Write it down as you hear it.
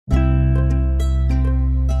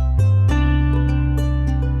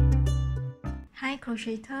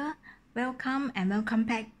crocheter, welcome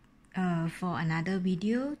back for another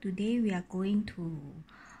video. Today we are going to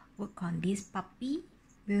work on this puppy.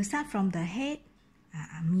 We'll start from the head,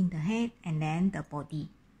 the head and then the body.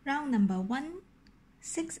 Round number 1,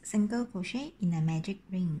 6 single crochet in a magic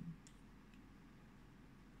ring.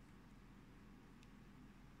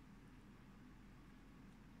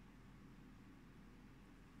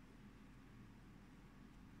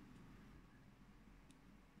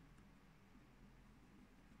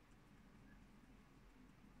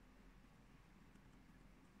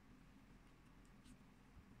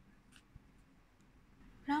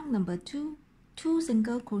 Round number 2, 2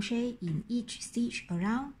 single crochet in each stitch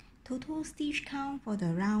around. Total stitch count for the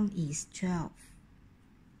round is 12.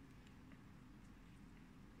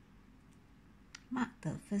 Mark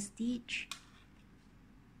the first stitch.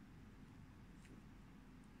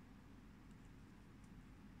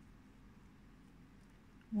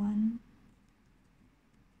 One,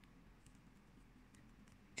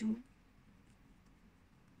 2,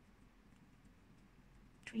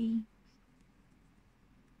 3,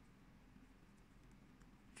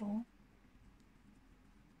 4,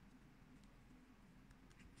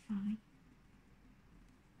 5,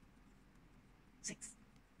 6.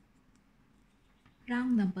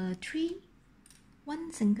 Round number 3,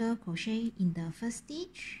 1 single crochet in the first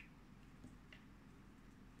stitch.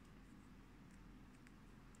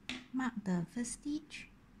 Mark the first stitch.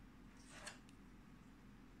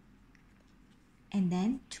 And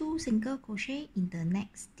then 2 single crochet in the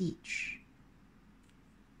next stitch.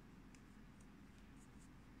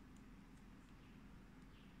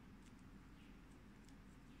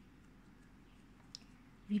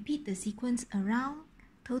 Repeat the sequence around.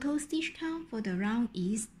 Total stitch count for the round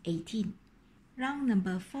is 18. Round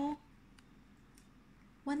number 4,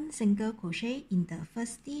 1 single crochet in the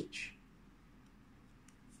first stitch.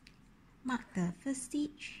 Mark the first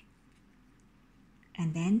stitch.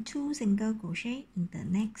 And then 2 single crochet in the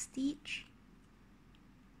next stitch.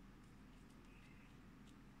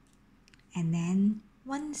 And then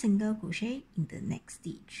 1 single crochet in the next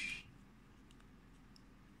stitch.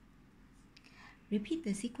 Repeat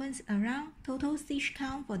the sequence around. Total stitch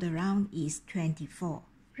count for the round is 24.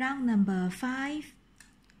 Round number 5,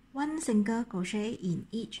 1 single crochet in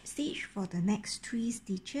each stitch for the next 3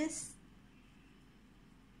 stitches.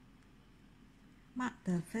 Mark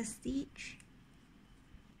the first stitch,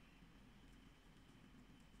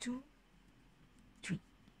 2, 3,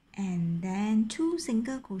 and then 2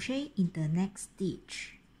 single crochet in the next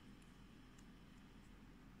stitch.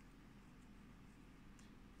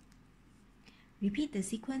 Repeat the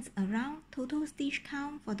sequence around. Total stitch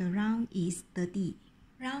count for the round is 30.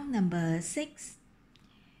 Round number 6,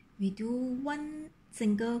 we do 1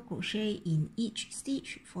 single crochet in each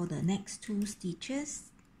stitch for the next 2 stitches.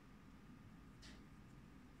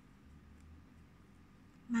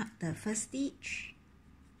 Mark the first stitch,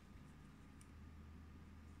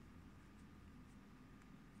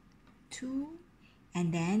 2,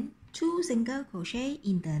 and then 2 single crochet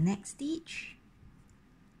in the next stitch.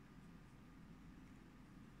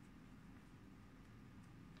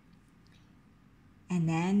 And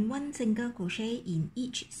then 1 single crochet in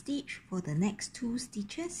each stitch for the next 2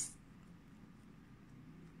 stitches.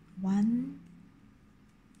 1,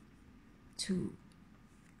 2.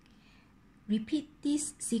 Repeat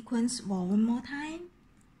this sequence for one more time.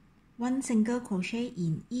 1 single crochet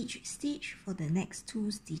in each stitch for the next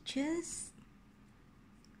 2 stitches.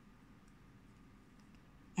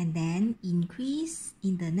 And then increase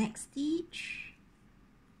in the next stitch.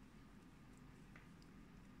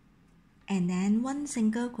 And then 1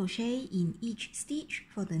 single crochet in each stitch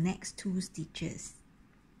for the next 2 stitches.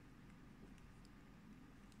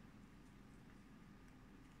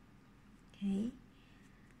 Okay.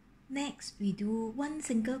 Next, we do 1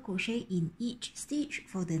 single crochet in each stitch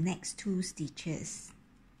for the next 2 stitches.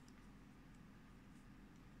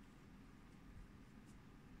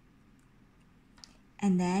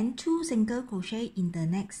 And then 2 single crochet in the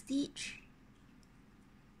next stitch.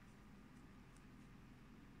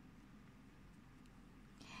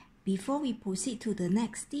 Before we proceed to the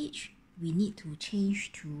next stitch, we need to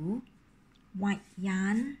change to white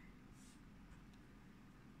yarn.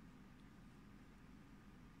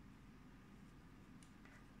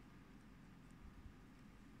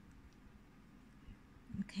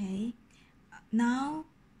 Okay, now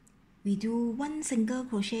we do 1 single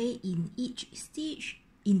crochet in each stitch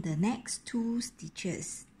in the next 2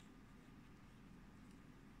 stitches.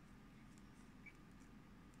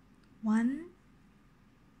 1,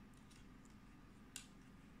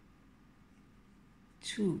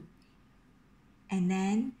 2, and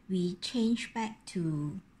then we change back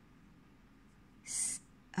to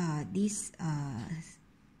this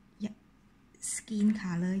skin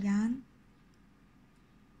color yarn,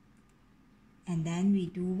 and then we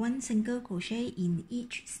do 1 single crochet in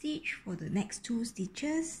each stitch for the next 2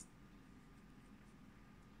 stitches.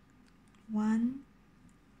 1,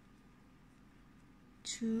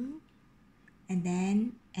 2, and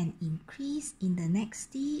then an increase in the next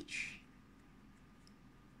stitch,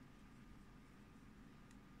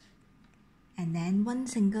 and then 1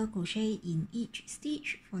 single crochet in each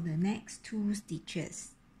stitch for the next 2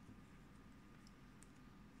 stitches.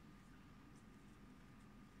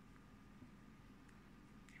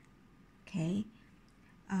 Okay,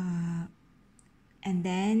 and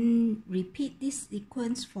then repeat this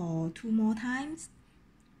sequence for 2 more times.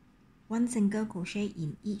 1 single crochet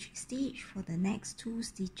in each stitch for the next 2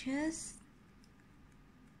 stitches,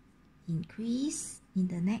 increase in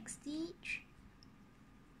the next stitch,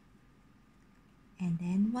 and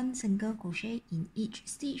then 1 single crochet in each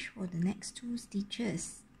stitch for the next 2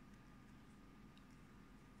 stitches.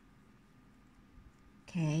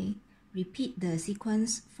 Okay, repeat the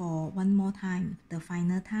sequence for 1 more time, the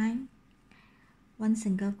final time. 1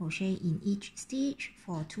 single crochet in each stitch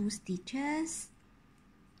for 2 stitches,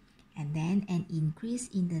 and then an increase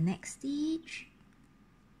in the next stitch,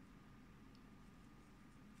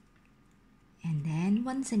 and then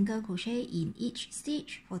 1 single crochet in each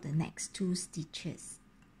stitch for the next 2 stitches.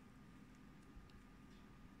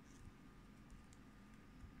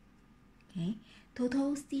 Okay,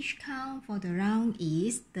 total stitch count for the round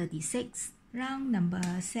is 36, round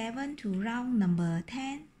number 7 to round number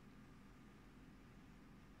 10.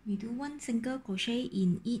 We do 1 single crochet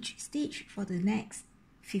in each stitch for the next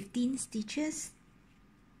 15 stitches.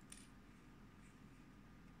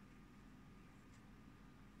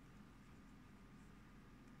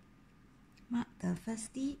 Mark the first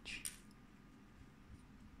stitch,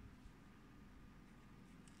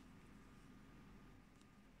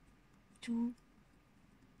 two,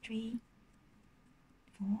 3,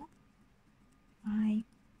 4, 5,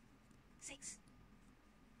 6,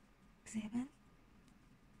 7,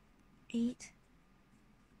 8,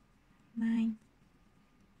 9,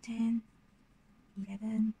 10,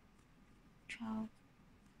 11, 12,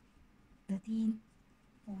 13,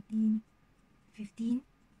 14, 15,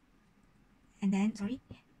 and then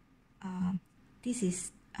this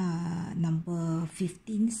is number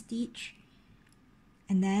 15 stitch.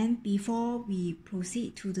 And then before we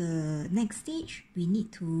proceed to the next stitch, we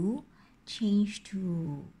need to change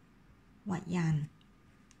to white yarn.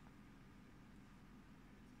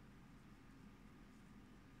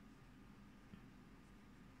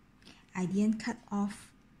 I didn't cut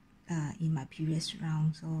off in my previous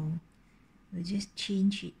round, so we'll just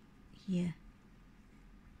change it here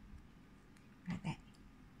like that.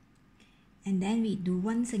 And then we do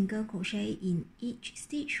 1 single crochet in each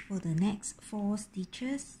stitch for the next 4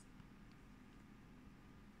 stitches.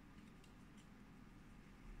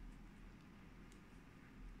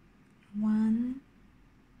 One,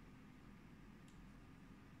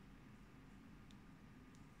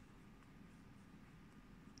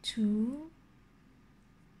 two,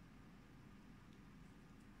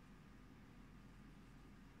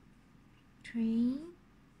 three,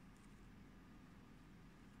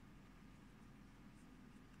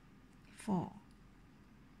 4.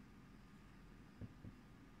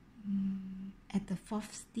 At the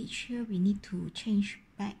 4th stitch here, we need to change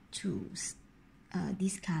back to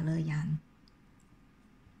this color yarn,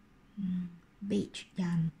 beige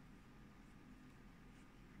yarn.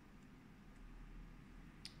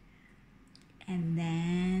 And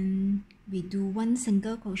then we do 1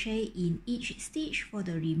 single crochet in each stitch for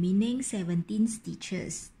the remaining 17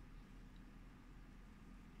 stitches.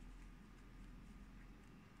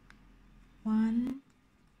 1,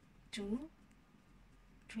 2,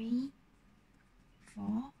 3,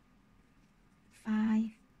 4, 5,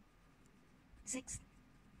 6,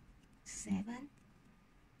 7,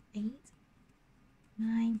 8,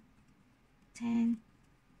 9, 10,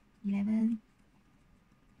 11,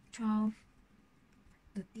 12,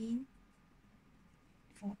 13,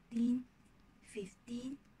 14,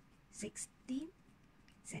 15, 16,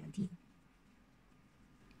 17.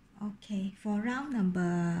 Okay, for round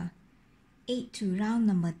number 8 to round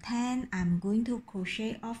number 10, I'm going to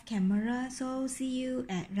crochet off camera, so see you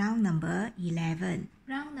at round number 11.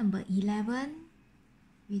 Round number 11,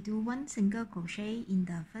 we do 1 single crochet in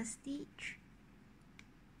the first stitch.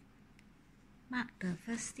 Mark the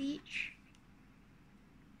first stitch,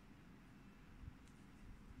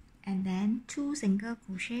 and then 2 single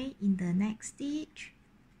crochet in the next stitch,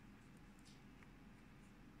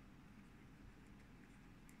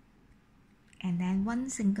 and then 1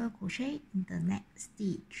 single crochet in the next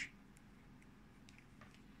stitch.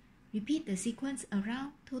 Repeat the sequence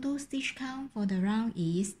around. Total stitch count for the round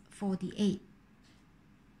is 48.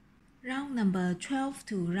 Round number 12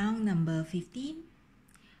 to round number 15.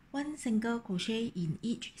 1 single crochet in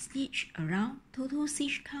each stitch around. Total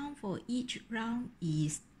stitch count for each round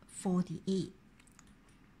is 48.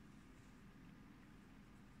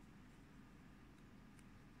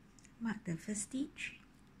 Mark the first stitch.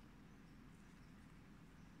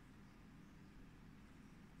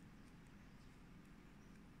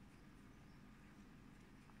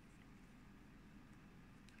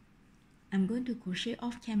 I'm going to crochet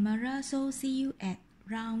off camera, so see you at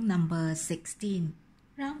round number 16.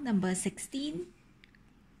 Round number 16,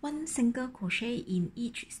 1 single crochet in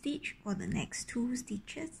each stitch for the next 2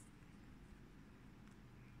 stitches.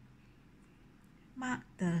 Mark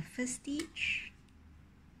the first stitch.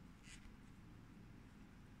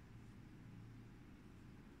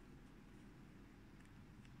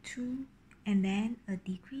 Two, and then a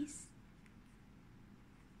decrease.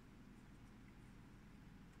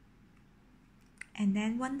 And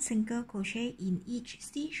then 1 single crochet in each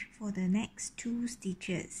stitch for the next 2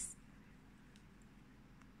 stitches.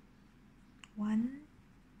 1,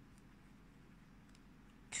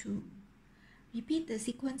 2. Repeat the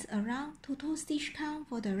sequence around. Total stitch count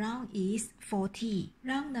for the round is 40.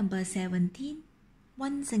 Round number 17.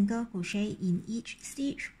 1 single crochet in each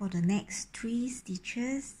stitch for the next 3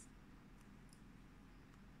 stitches.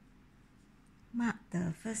 Mark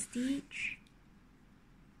the first stitch.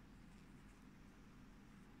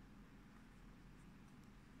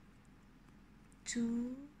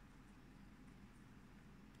 2,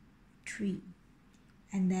 3,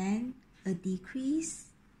 and then a decrease.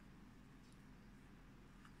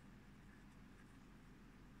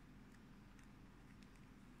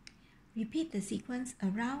 Repeat the sequence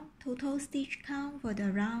around. Total stitch count for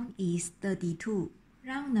the round is 32.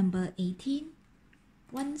 Round number 18.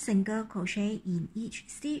 1 single crochet in each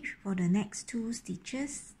stitch for the next 2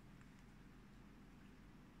 stitches.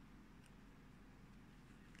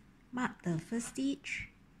 Mark the first stitch.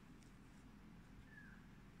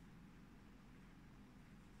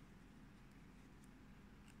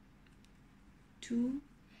 2,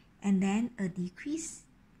 and then a decrease.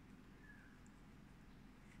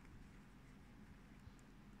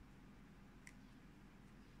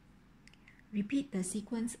 Repeat the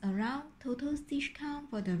sequence around. Total stitch count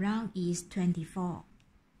for the round is 24.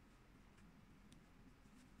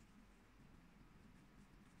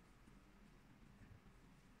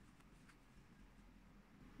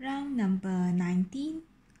 Round number 19.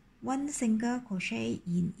 1 single crochet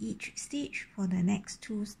in each stitch for the next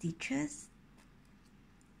 2 stitches.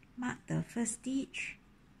 Mark the first stitch.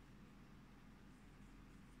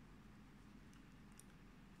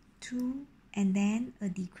 2, and then a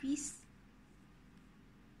decrease.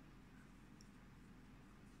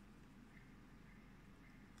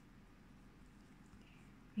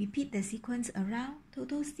 Repeat the sequence around.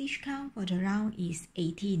 Total stitch count for the round is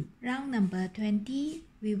 18. Round number 20,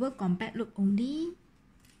 we work on back loop only.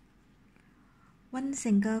 1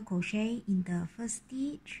 single crochet in the first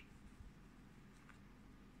stitch.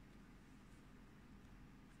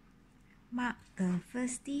 Mark the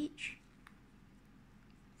first stitch,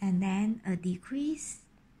 and then a decrease.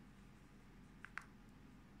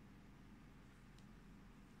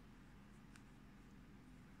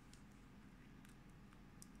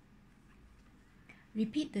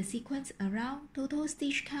 Repeat the sequence around. Total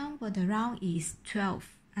stitch count for the round is 12.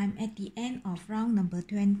 I'm at the end of round number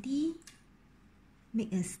 20.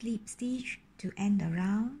 Make a slip stitch to end the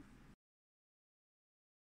round.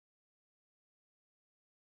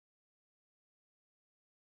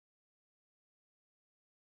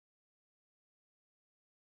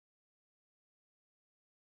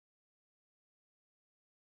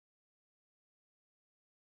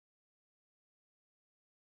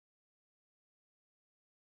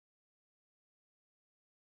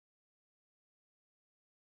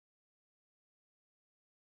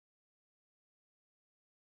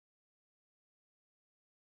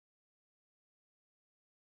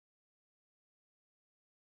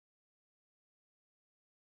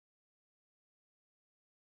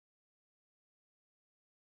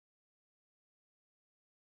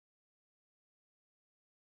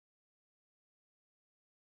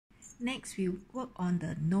 Next, we work on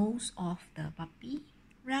the nose of the puppy.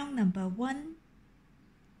 Round number 1,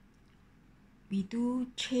 we do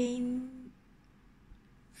chain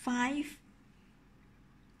 5.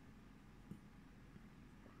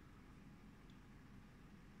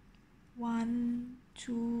 One,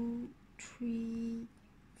 2, 3,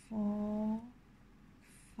 4,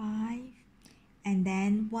 5,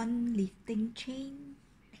 one lifting chain,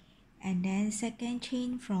 and then second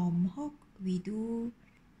chain from hook we do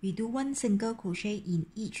one single crochet in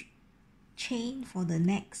each chain for the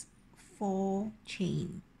next 4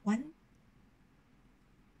 chain. 1,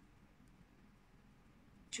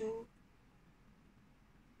 2,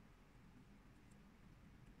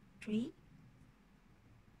 3,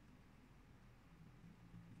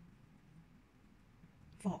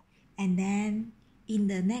 4, and then in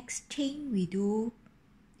the next chain we do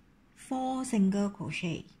 4 single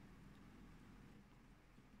crochet.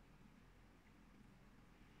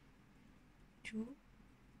 2,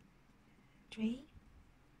 3,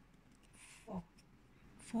 4.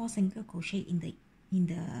 4 single crochet in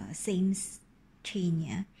the same chain,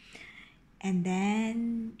 yeah. And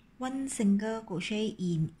then 1 single crochet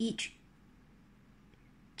in each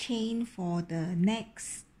chain for the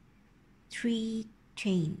next 3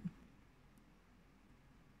 chain.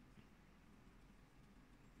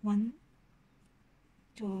 1,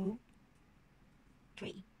 2,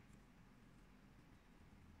 3.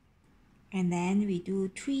 And then we do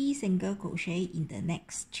 3 single crochet in the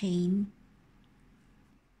next chain.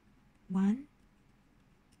 1,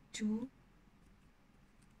 2,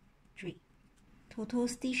 3. Total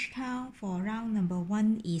stitch count for round number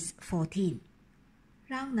 1 is 14.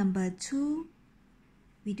 Round number 2,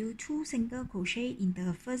 we do 2 single crochet in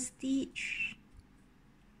the first stitch.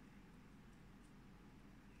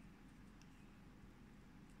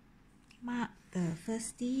 Mark the first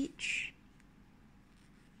stitch,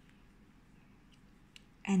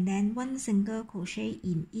 and then 1 single crochet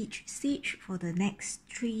in each stitch for the next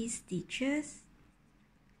 3 stitches.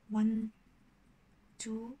 1,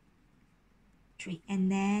 2, 3,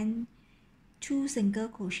 and then 2 single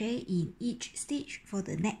crochet in each stitch for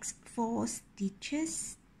the next 4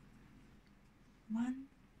 stitches. 1,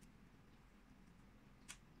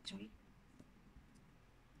 3,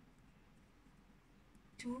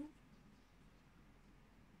 2,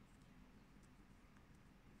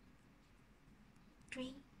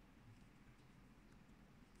 3,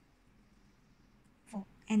 4,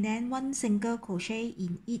 and then 1 single crochet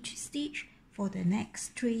in each stitch for the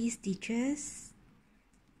next 3 stitches.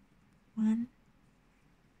 1,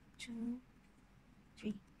 2,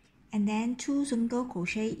 3, and then 2 single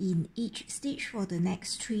crochet in each stitch for the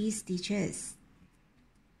next 3 stitches.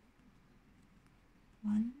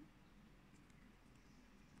 1,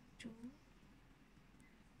 2,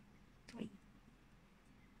 3.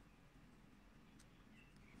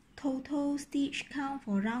 Total stitch count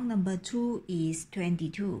for round number 2 is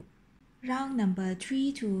 22. Round number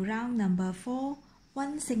 3 to round number 4,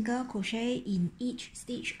 1 single crochet in each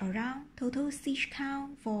stitch around. Total stitch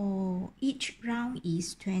count for each round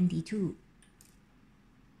is 22.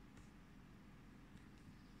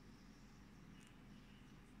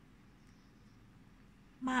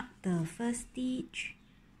 Mark the first stitch.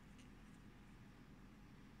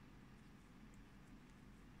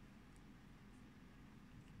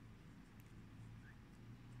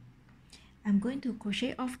 I'm going to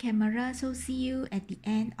crochet off camera, so see you at the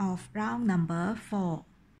end of round number 4.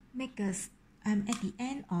 I'm at the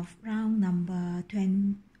end of round number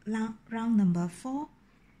 4.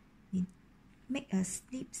 We make a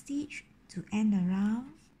slip stitch to end the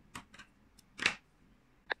round.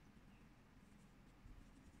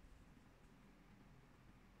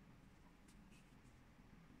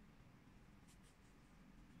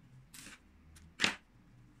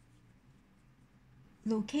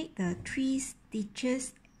 Locate the 3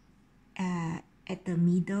 stitches at the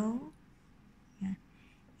middle, yeah.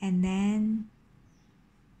 And then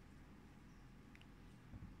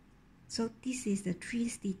so this is the 3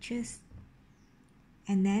 stitches,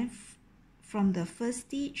 and then from the first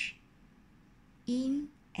stitch in,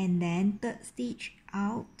 and then third stitch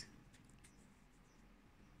out,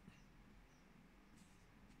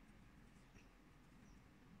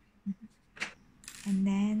 and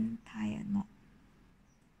then tie a knot.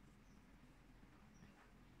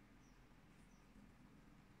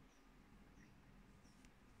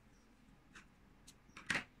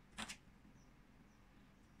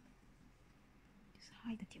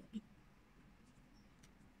 Hide the tail bit.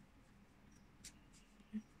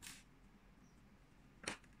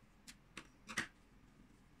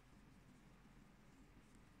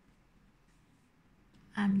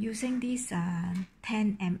 I'm using this 10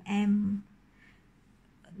 mm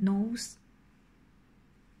nose.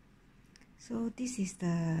 So this is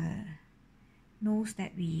the nose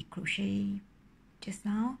that we crochet just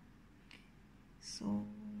now. So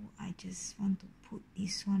I just want to put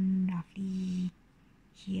this one roughly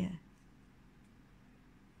here.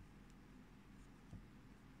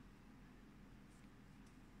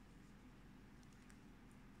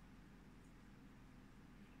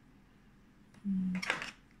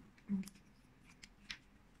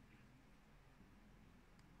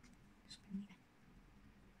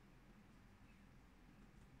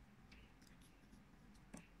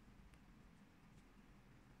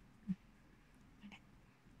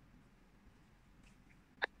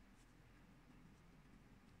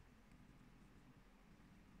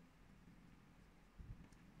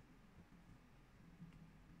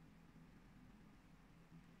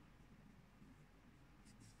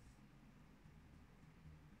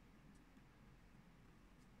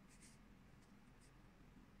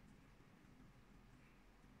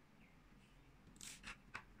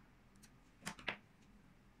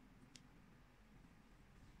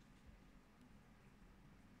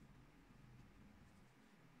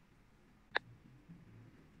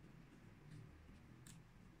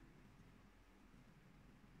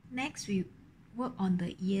 Next, we work on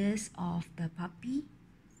the ears of the puppy.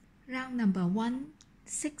 Round number 1,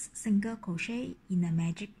 6 single crochet in a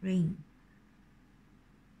magic ring.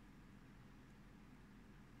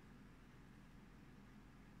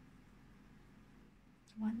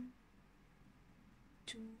 1,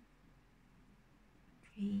 2,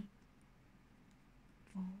 3,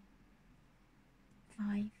 4,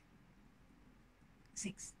 5,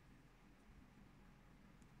 6.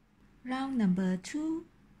 Round number 2,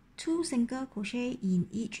 2 single crochet in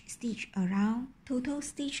each stitch around. Total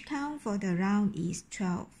stitch count for the round is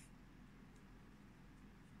 12.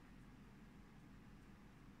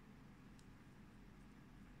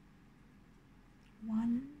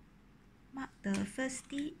 1, mark the first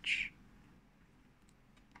stitch.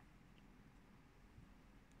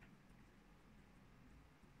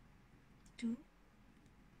 2,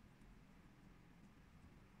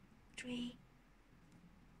 3,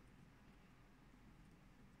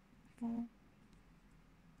 4,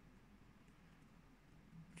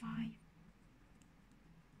 5,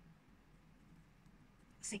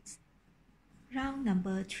 6. Round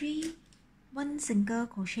number 3, 1 single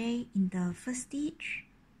crochet in the first stitch.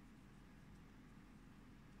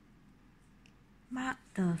 Mark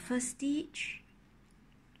the first stitch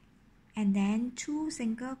and then 2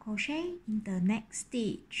 single crochet in the next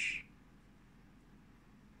stitch.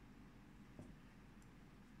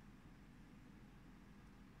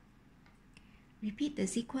 Repeat the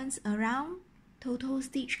sequence around. Total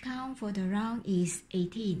stitch count for the round is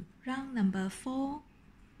 18. Round number 4,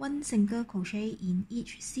 1 single crochet in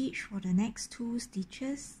each stitch for the next 2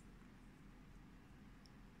 stitches.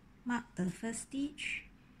 Mark the first stitch.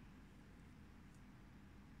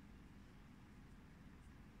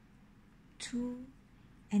 2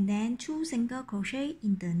 and then 2 single crochet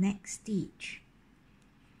in the next stitch.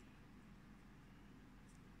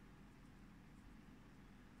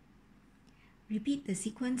 Repeat the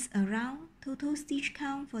sequence around. Total stitch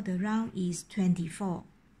count for the round is 24.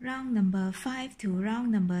 Round number 5 to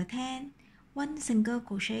round number 10, 1 single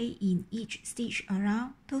crochet in each stitch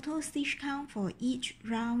around. Total stitch count for each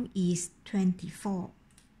round is 24.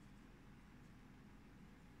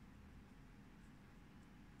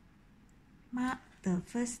 Mark the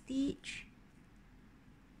first stitch.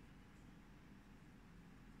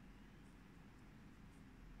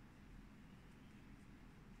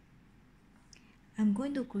 I'm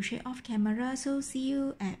going to crochet off camera, so see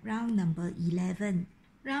you at round number 11.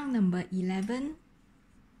 Round number 11,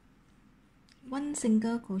 1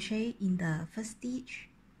 single crochet in the first stitch.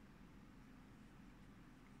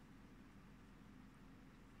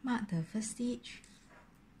 Mark the first stitch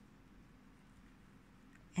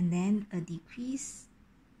and then a decrease.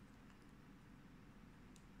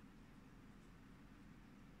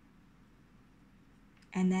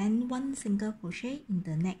 And then 1 single crochet in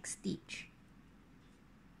the next stitch.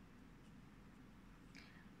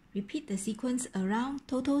 Repeat the sequence around.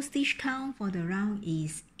 Total stitch count for the round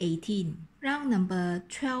is 18. Round number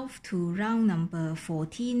 12 to round number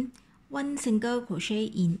 14, 1 single crochet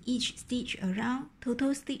in each stitch around.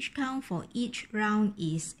 Total stitch count for each round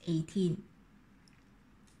is 18.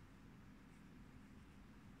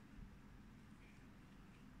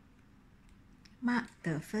 Mark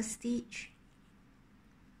the first stitch.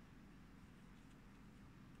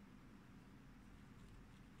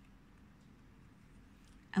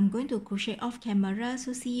 I'm going to crochet off camera,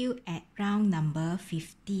 so see you at round number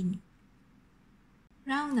 15.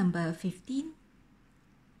 Round number 15,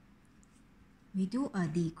 we do a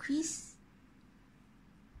decrease.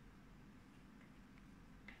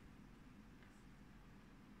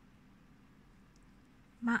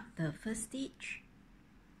 Mark the first stitch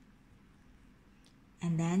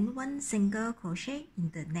and then 1 single crochet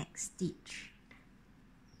in the next stitch.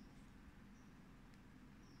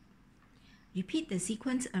 Repeat the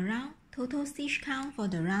sequence around. Total stitch count for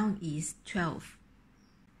the round is 12.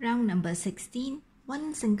 Round number 16,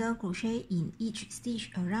 1 single crochet in each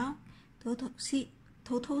stitch around. Total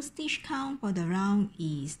stitch count for the round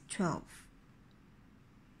is 12.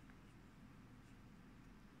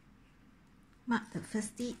 Mark the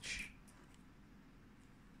first stitch.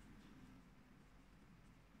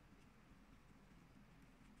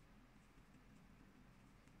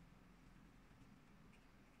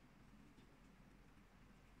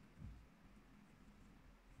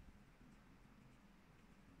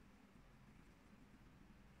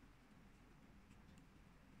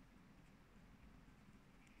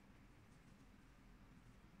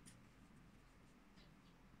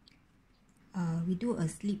 We do a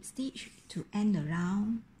slip stitch to end the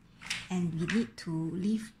round, and we need to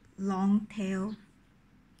leave long tail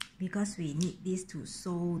because we need this to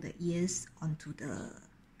sew the ears onto the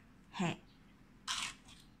head.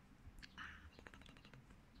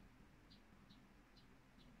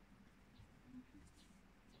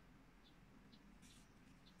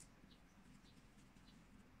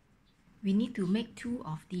 We need to make 2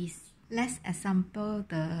 of these. Let's assemble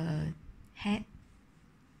the head.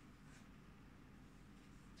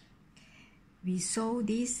 We sew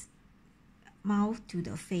this mouth to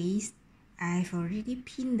the face. I've already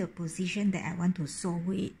pinned the position that I want to sew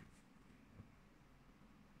it.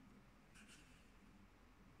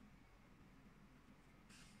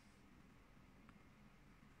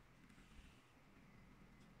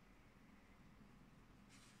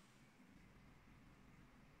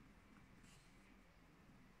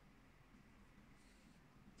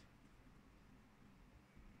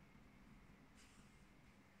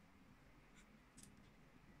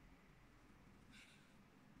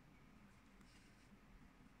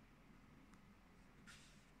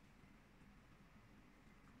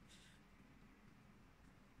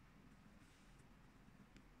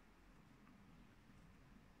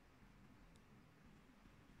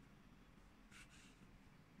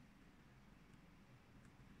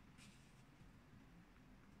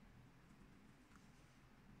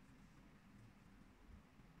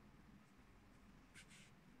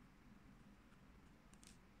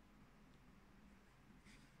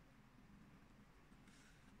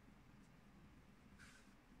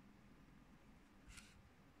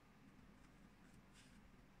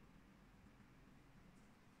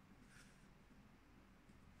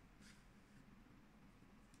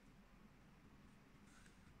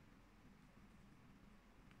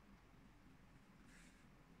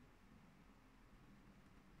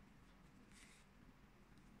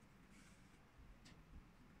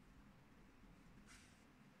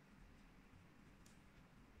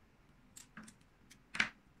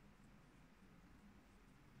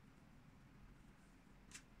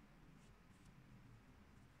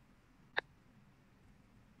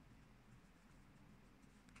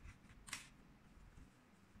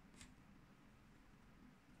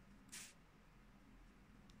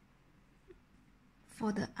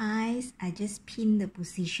 For the eyes, I just pin the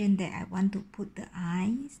position that I want to put the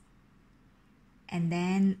eyes, and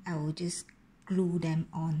then I will just glue them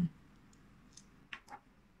on.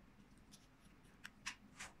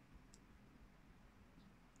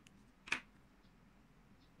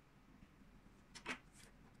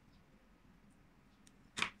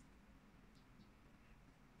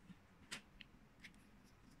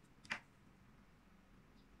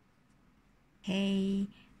 Okay,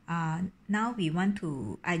 now we want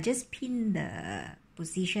to, I just pin the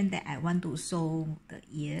position that I want to sew the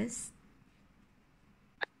ears.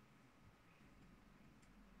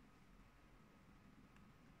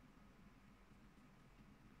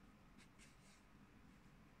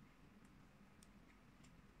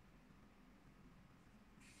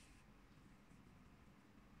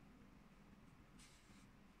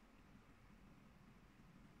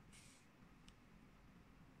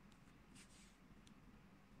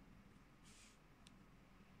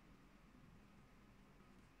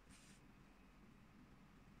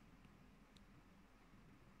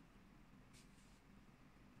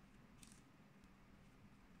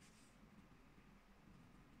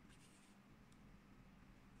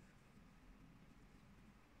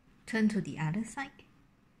 Turn to the other side.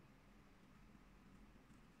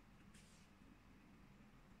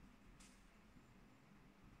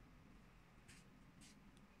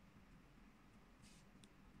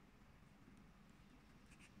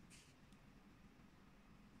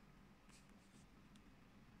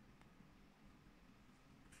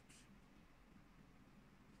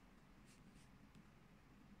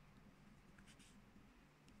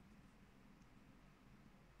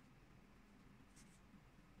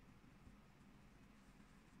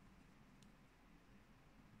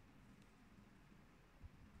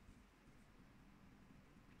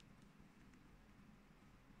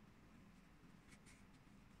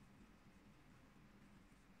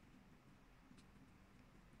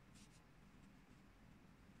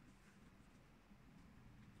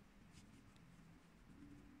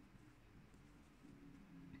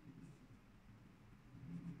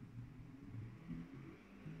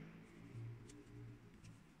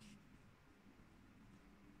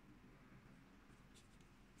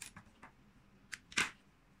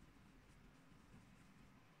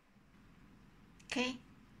 Okay,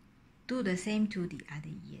 do the same to the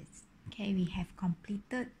other ears. Okay, we have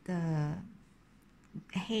completed the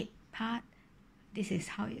head part. This is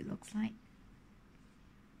how it looks like.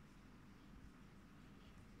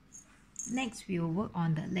 Next, we will work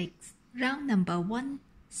on the legs. Round number 1,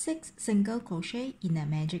 6 single crochet in a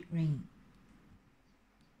magic ring.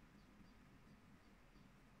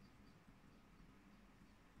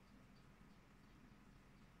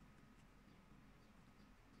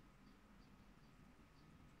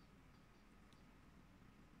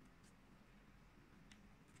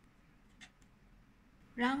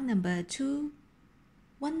 Round number 2,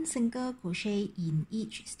 1 single crochet in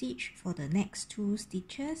each stitch for the next 2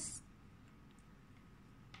 stitches.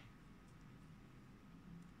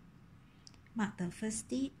 Mark the first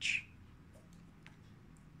stitch.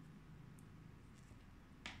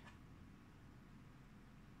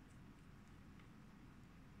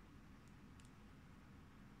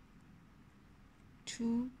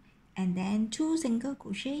 Two, and then 2 single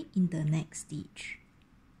crochet in the next stitch.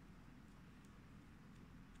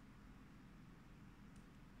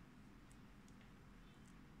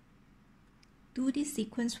 Do this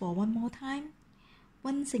sequence for one more time.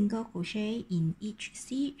 1 single crochet in each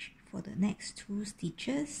stitch for the next 2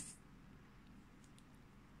 stitches.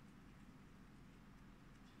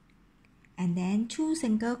 And then 2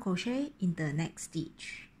 single crochet in the next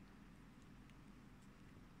stitch.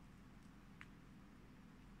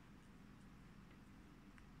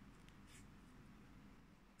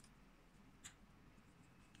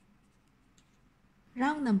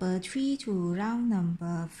 Round number 3 to round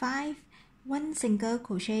number 5, 1 single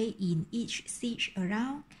crochet in each stitch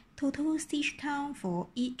around. Total stitch count for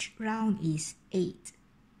each round is 8.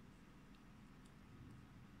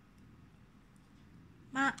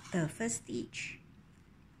 Mark the first stitch.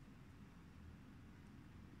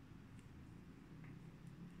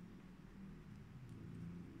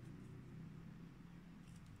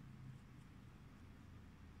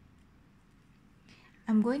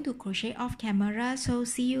 I'm going to crochet off camera, so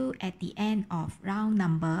see you at the end of round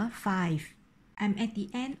number 5. I'm at the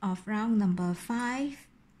end of round number 5.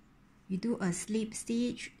 You do a slip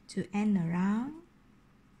stitch to end the round.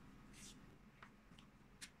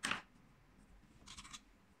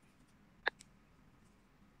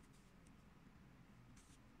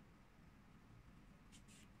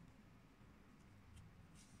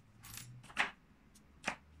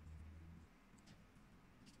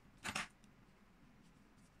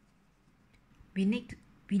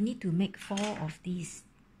 We need to make 4 of these.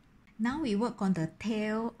 Now we work on the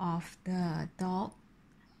tail of the dog,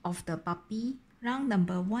 of the puppy. Round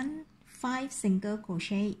number 1, 5 single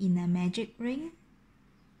crochet in a magic ring.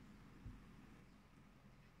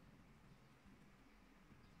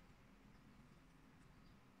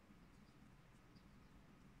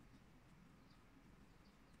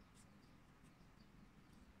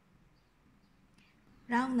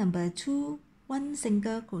 Round number 2, 1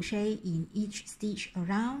 single crochet in each stitch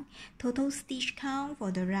around. Total stitch count for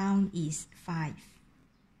the round is 5.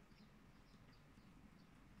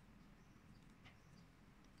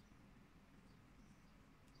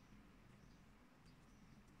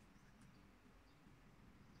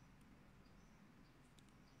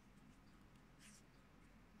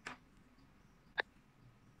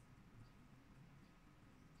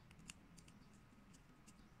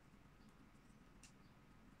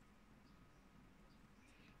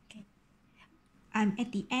 I'm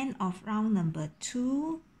at the end of round number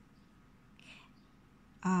 2.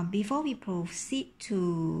 Before we proceed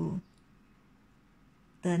to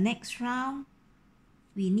the next round,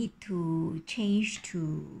 we need to change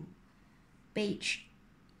to beige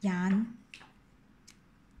yarn.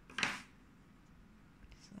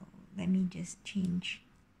 So let me just change.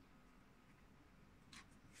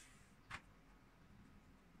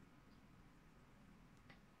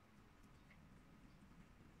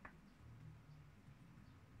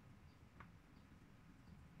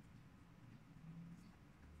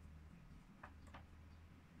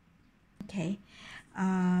 Okay,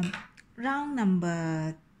 round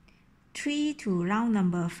number 3 to round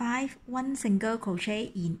number 5, 1 single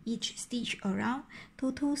crochet in each stitch around.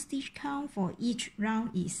 Total stitch count for each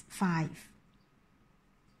round is 5.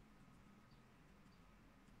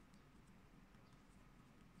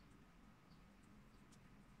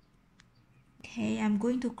 Okay, I'm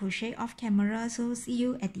going to crochet off camera, so see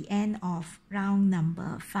you at the end of round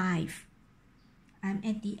number 5. I'm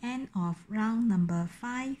at the end of round number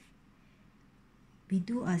 5. We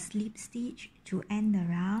do a slip stitch to end the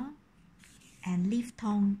round and leave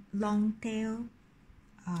long tail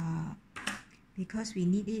because we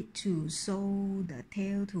need it to sew the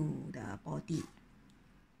tail to the body.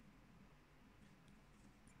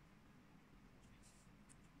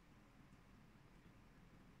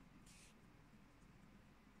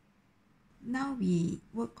 Now we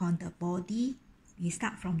work on the body. We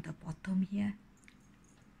start from the bottom here.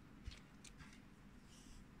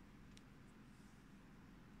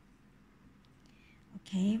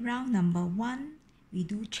 Okay, round number 1, we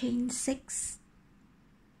do chain 6.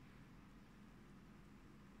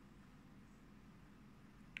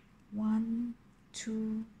 1,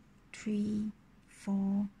 2, 3,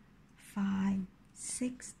 4, 5,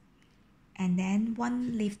 6, and then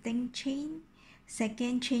 1 lifting chain,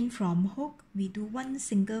 second chain from hook, we do 1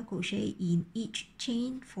 single crochet in each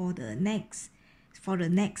chain for the next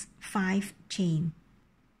 5 chain.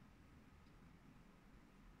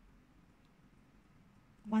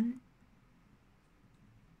 1,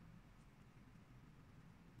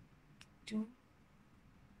 2,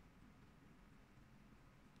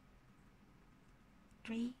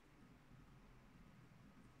 3,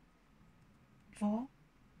 4,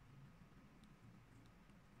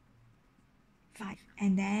 5,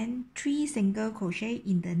 and then 3 single crochet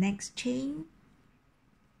in the next chain,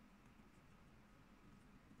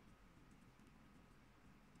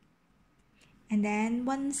 and then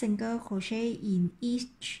 1 single crochet in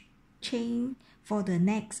each chain for the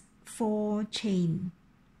next 4 chain.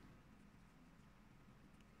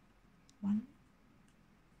 1,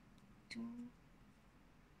 2,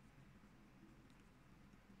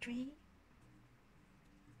 3,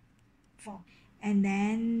 4, and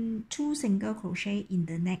then 2 single crochet in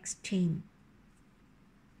the next chain.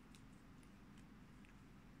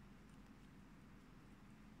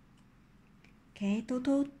 Okay,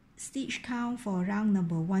 total stitch count for round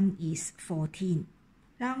number 1 is 14.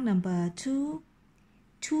 Round number 2,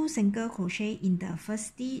 2 single crochet in the first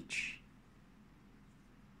stitch,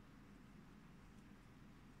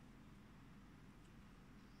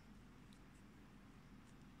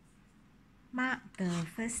 mark the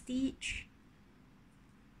first stitch,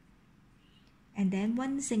 and then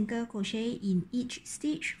 1 single crochet in each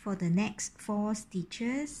stitch for the next 4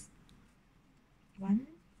 stitches. 1,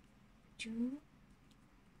 2,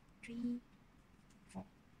 3, 4,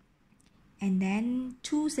 and then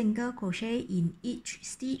 2 single crochet in each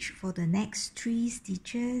stitch for the next 3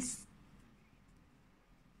 stitches.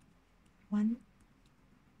 1,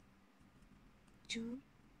 2,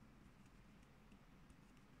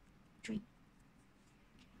 3,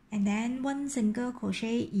 and then 1 single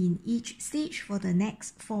crochet in each stitch for the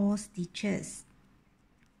next 4 stitches.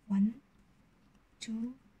 1,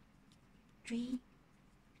 2, 3,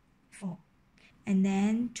 4, and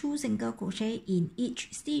then 2 single crochet in each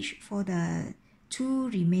stitch for the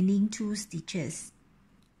remaining 2 stitches.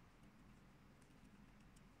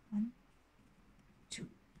 1, 2.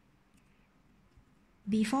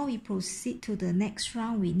 Before we proceed to the next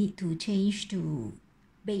round, we need to change to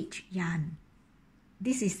beige yarn.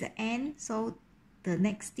 This is the end, so the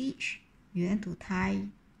next stitch you want to tie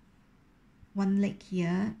 1 leg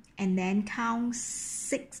here and then count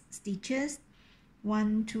 6 stitches.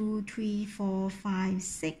 1, 2, 3, 4, 5,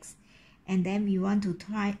 6, and then we want to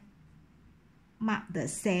mark the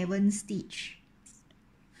 7th stitch.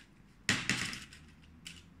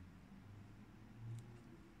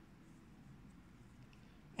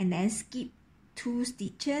 And then skip 2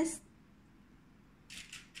 stitches.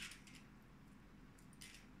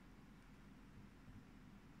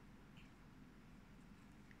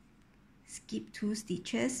 Skip 2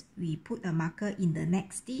 stitches, we put a marker in the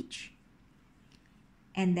next stitch.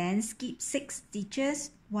 And then skip 6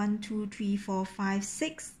 stitches, 1, 2, 3, 4, 5,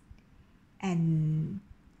 6, and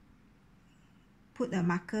put a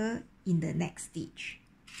marker in the next stitch.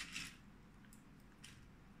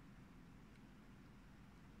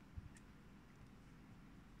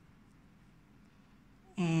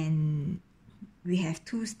 And we have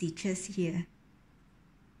 2 stitches here.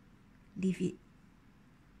 Leave it.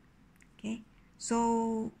 Okay,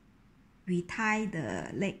 so we tie the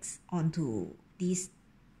legs onto these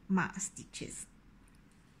mark stitches.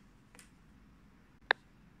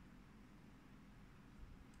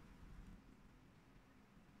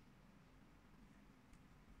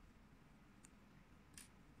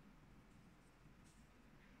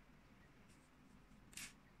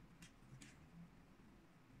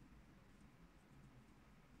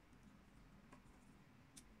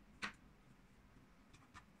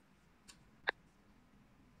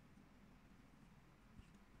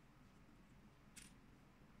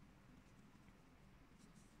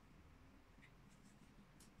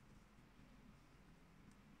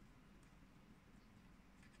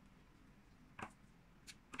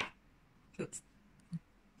 Oops.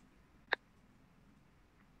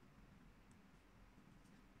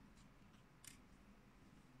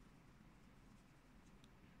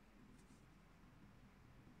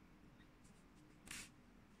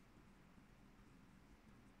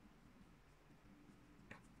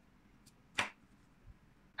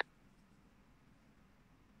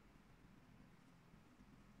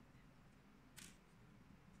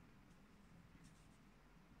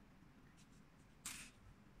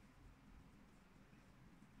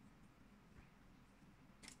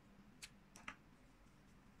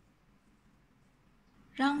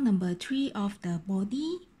 Round number 3 of the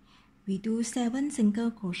body, we do 7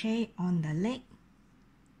 single crochet on the leg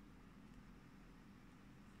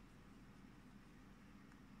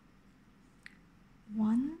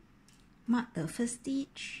 1, mark the first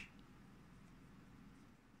stitch,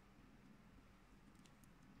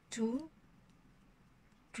 2,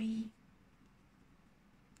 3,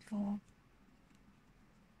 4,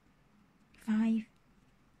 5,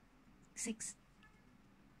 6,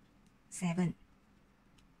 7,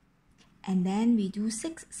 and then we do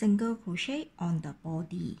 6 single crochet on the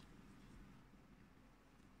body.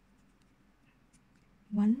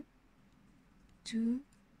 1, 2,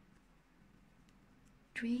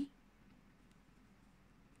 3,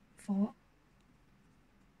 4,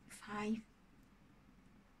 5,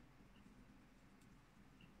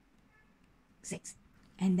 6,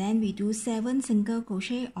 and then we do 7 single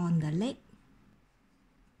crochet on the leg.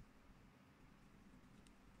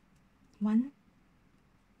 1,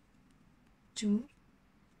 2,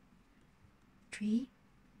 3,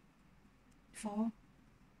 4,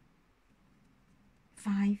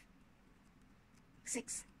 5,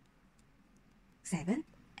 6, 7,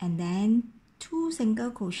 and then 2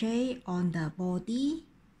 single crochet on the body.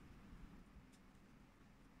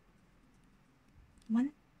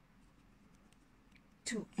 1,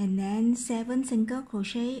 2, and then 7 single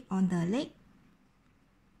crochet on the leg.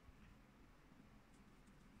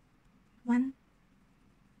 1,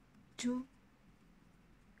 2,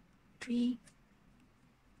 3,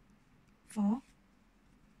 4,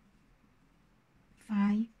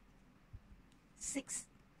 5, 6,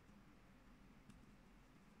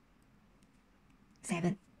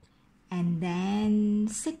 7, and then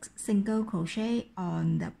 6 single crochet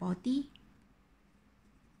on the body.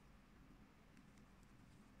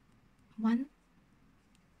 1,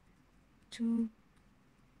 2,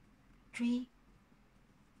 3,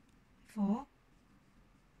 4,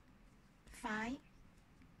 5,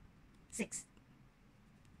 6,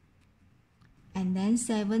 and then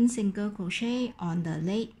 7 single crochet on the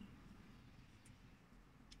leg.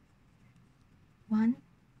 1,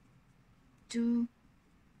 2,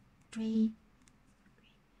 3,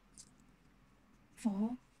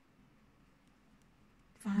 4,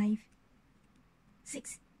 5,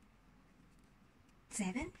 6,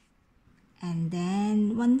 7, and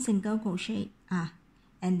then 1 single crochet,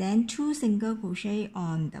 and then 2 single crochet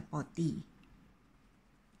on the body.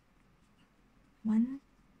 1,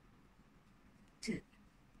 2.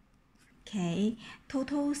 Okay,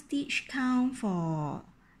 total stitch count for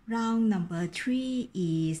round number 3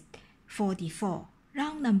 is 44.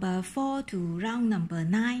 Round number 4 to round number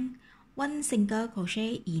 9, 1 single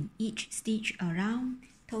crochet in each stitch around.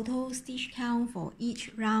 Total stitch count for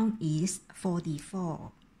each round is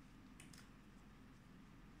 44.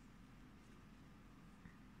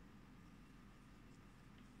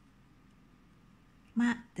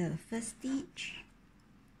 Mark the first stitch.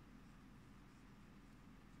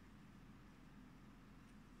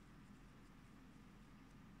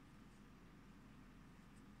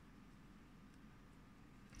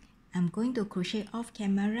 I'm going to crochet off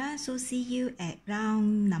camera, so see you at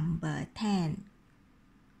round number 10.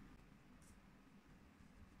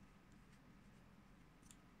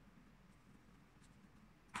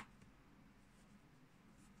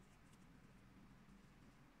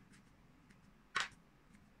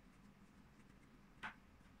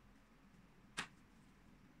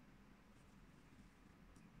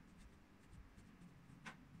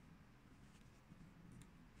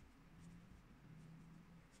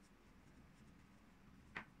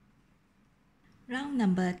 Round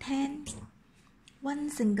number 10, 1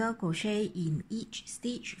 single crochet in each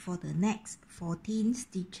stitch for the next 14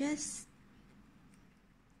 stitches.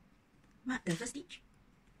 Mark the first stitch.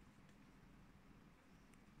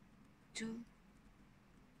 2,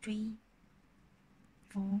 3,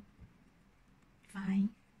 4, 5,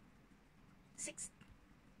 6,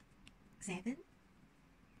 7,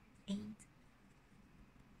 8,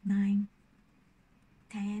 9,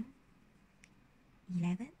 10,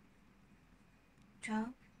 11, 12,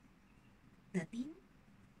 13,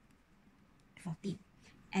 14,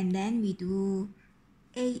 and then we do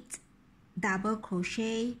 8 double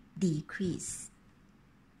crochet decrease.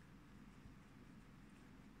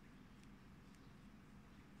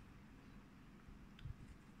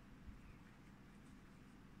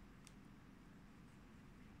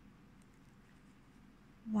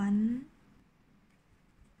 One,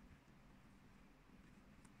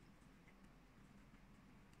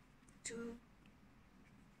 2,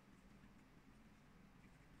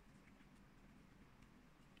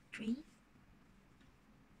 3,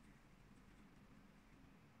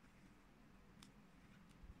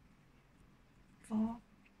 4,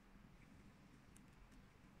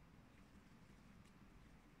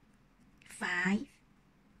 5,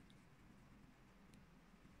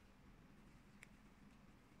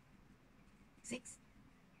 6,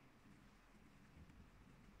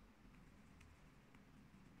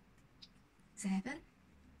 7,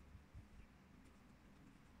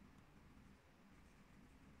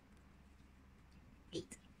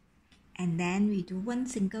 8. And then we do 1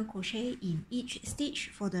 single crochet in each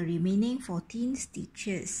stitch for the remaining 14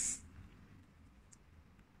 stitches.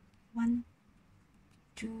 1,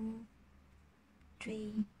 2,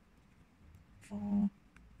 3, 4,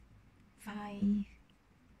 5,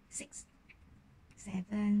 6,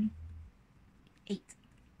 7, 8,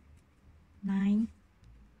 9,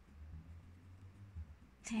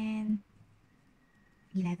 10,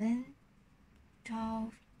 11,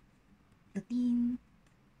 12, 13,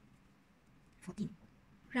 14.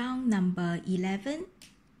 Round number 11,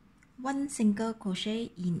 1 single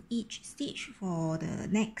crochet in each stitch for the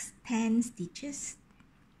next 10 stitches.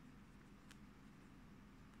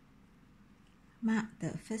 Mark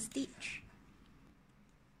the first stitch,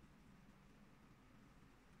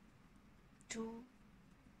 2,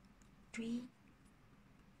 3,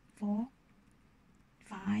 4,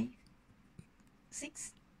 5,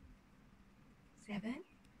 6, 7,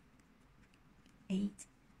 8,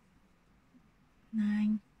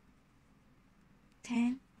 9,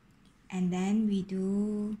 10, and then we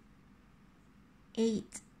do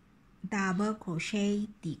 8 double crochet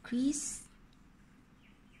decrease,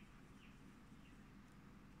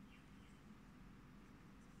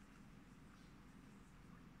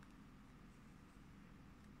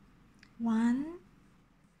 1,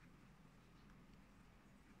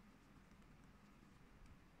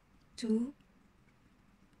 2,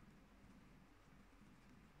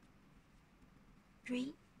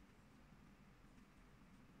 3,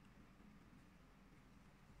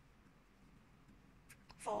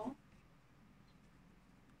 4,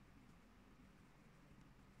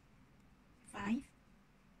 5,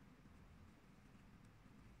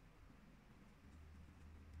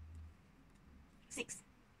 6,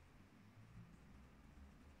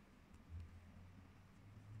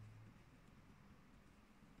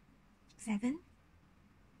 7,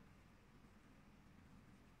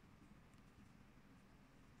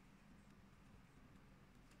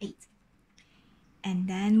 8. And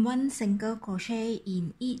then 1 single crochet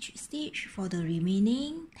in each stitch for the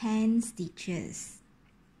remaining 10 stitches.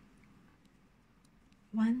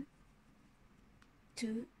 1,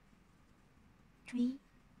 2, 3,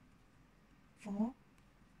 4,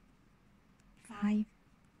 5,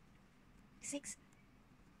 6,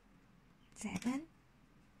 7,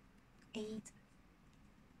 8,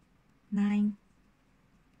 9,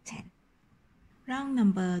 10. Round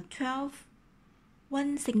number 12,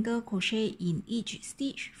 1 single crochet in each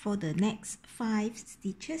stitch for the next 5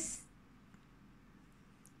 stitches.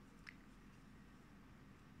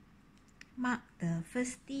 Mark the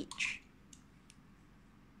first stitch,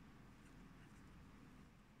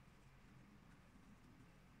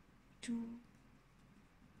 2,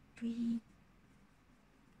 3,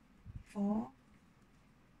 4,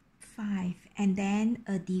 5, and then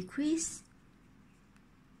a decrease.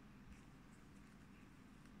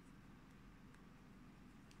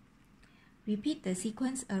 Repeat the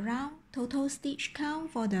sequence around. Total stitch count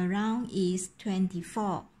for the round is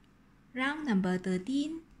 24. Round number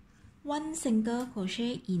 13, 1 single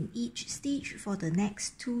crochet in each stitch for the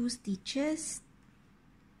next 2 stitches.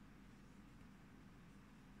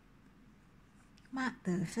 Mark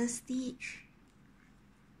the first stitch,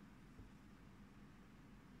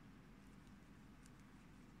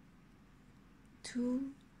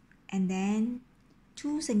 2, and then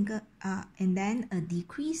 2 single and then a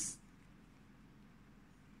decrease.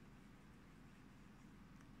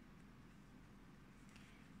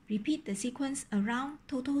 Repeat the sequence around.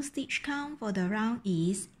 Total stitch count for the round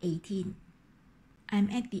is 18. I'm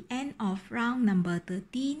at the end of round number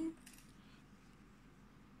 13.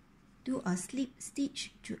 Do a slip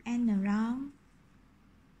stitch to end the round.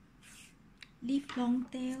 Leave long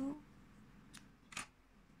tail.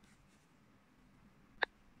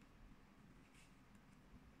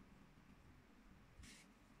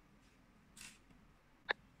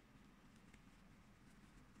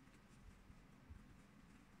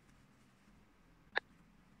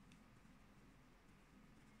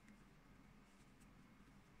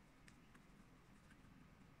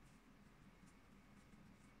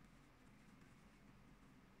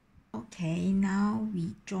 Okay, now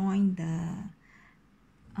we join the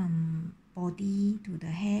body to the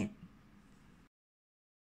head.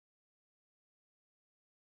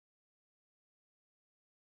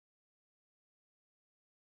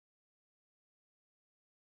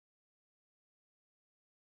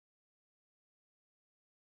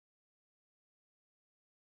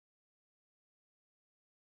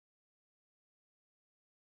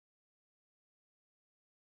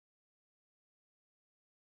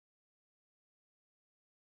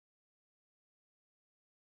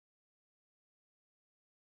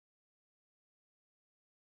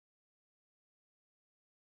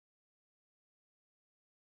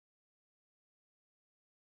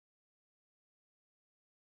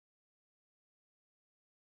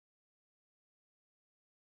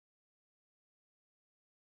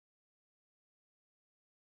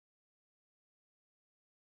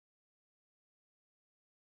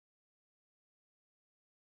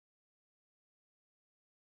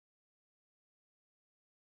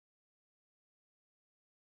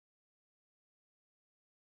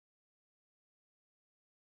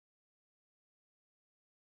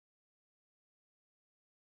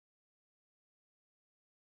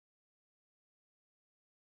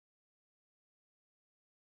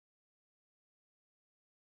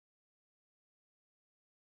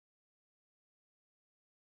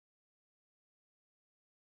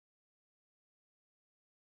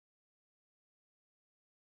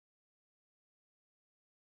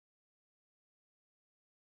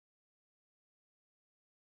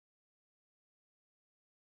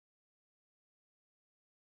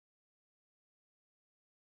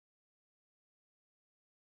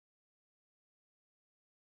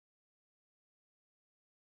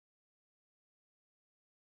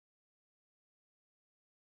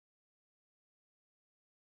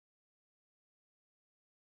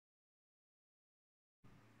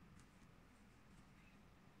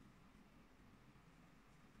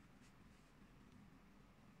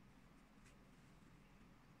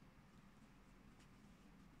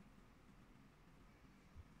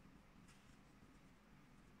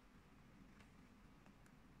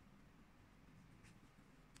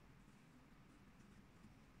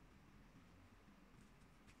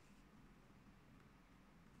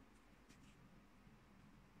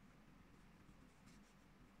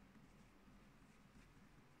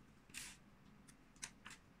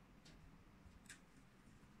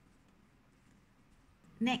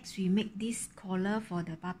 Next, we make this collar for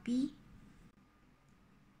the puppy.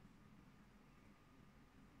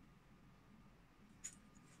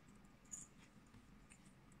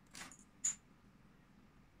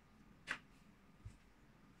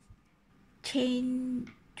 Chain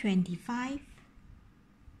 25.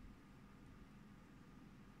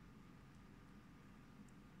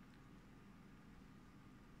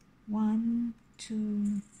 One,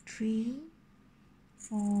 two, 3,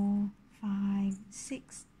 4, 5,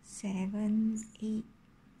 6, 7, 8,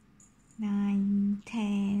 9,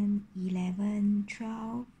 10, 11,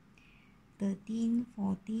 12, 13,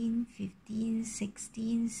 14, 15,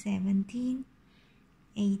 16, 17,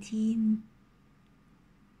 18,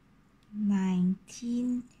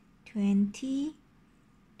 19, 20,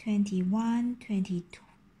 21,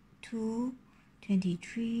 22,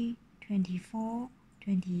 23, 24,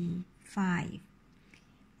 25,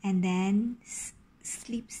 and then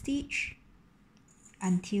slip stitch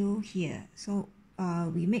until here. So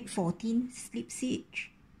we make 14 slip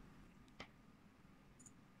stitch.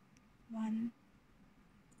 1,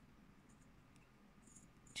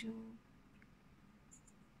 2,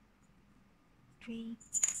 3,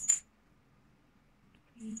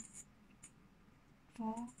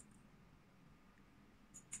 4,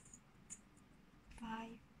 5,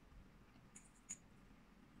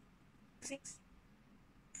 6,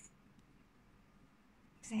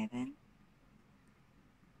 7,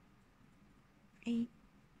 8,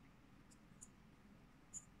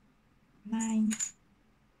 9,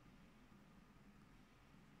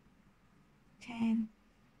 10,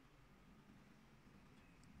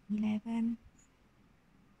 11,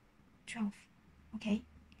 12. Okay,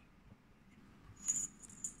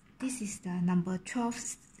 this is the number 12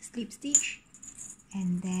 slip stitch,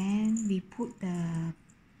 and then we put the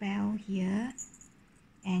bell here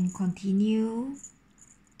and continue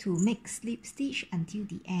to make slip stitch until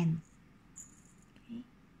the end. Okay.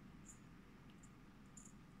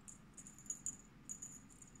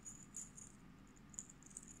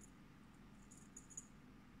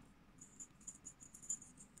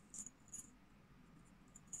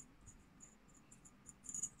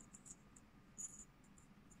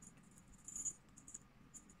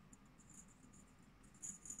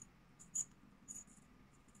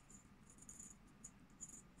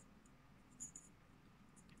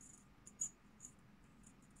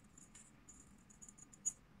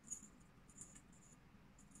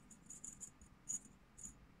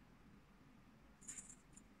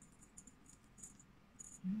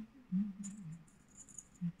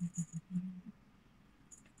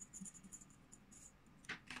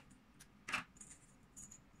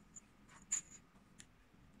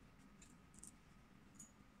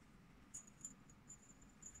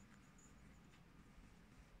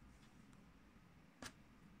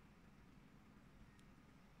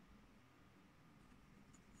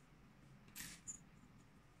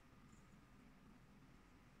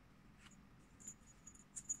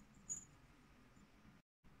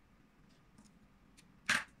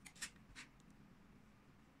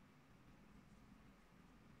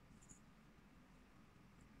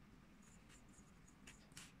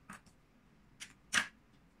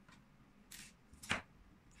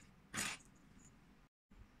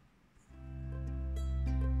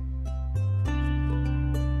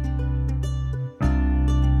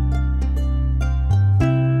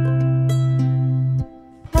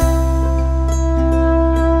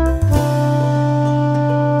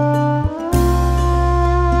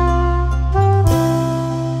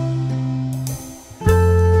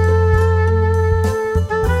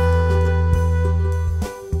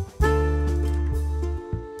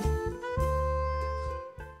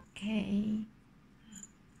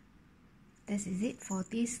 This is it for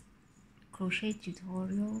this crochet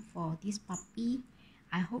tutorial for this puppy.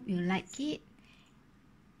 I hope you like it.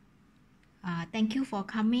 Thank you for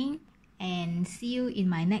coming and see you in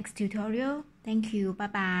my next tutorial. Thank you. Bye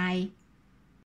bye.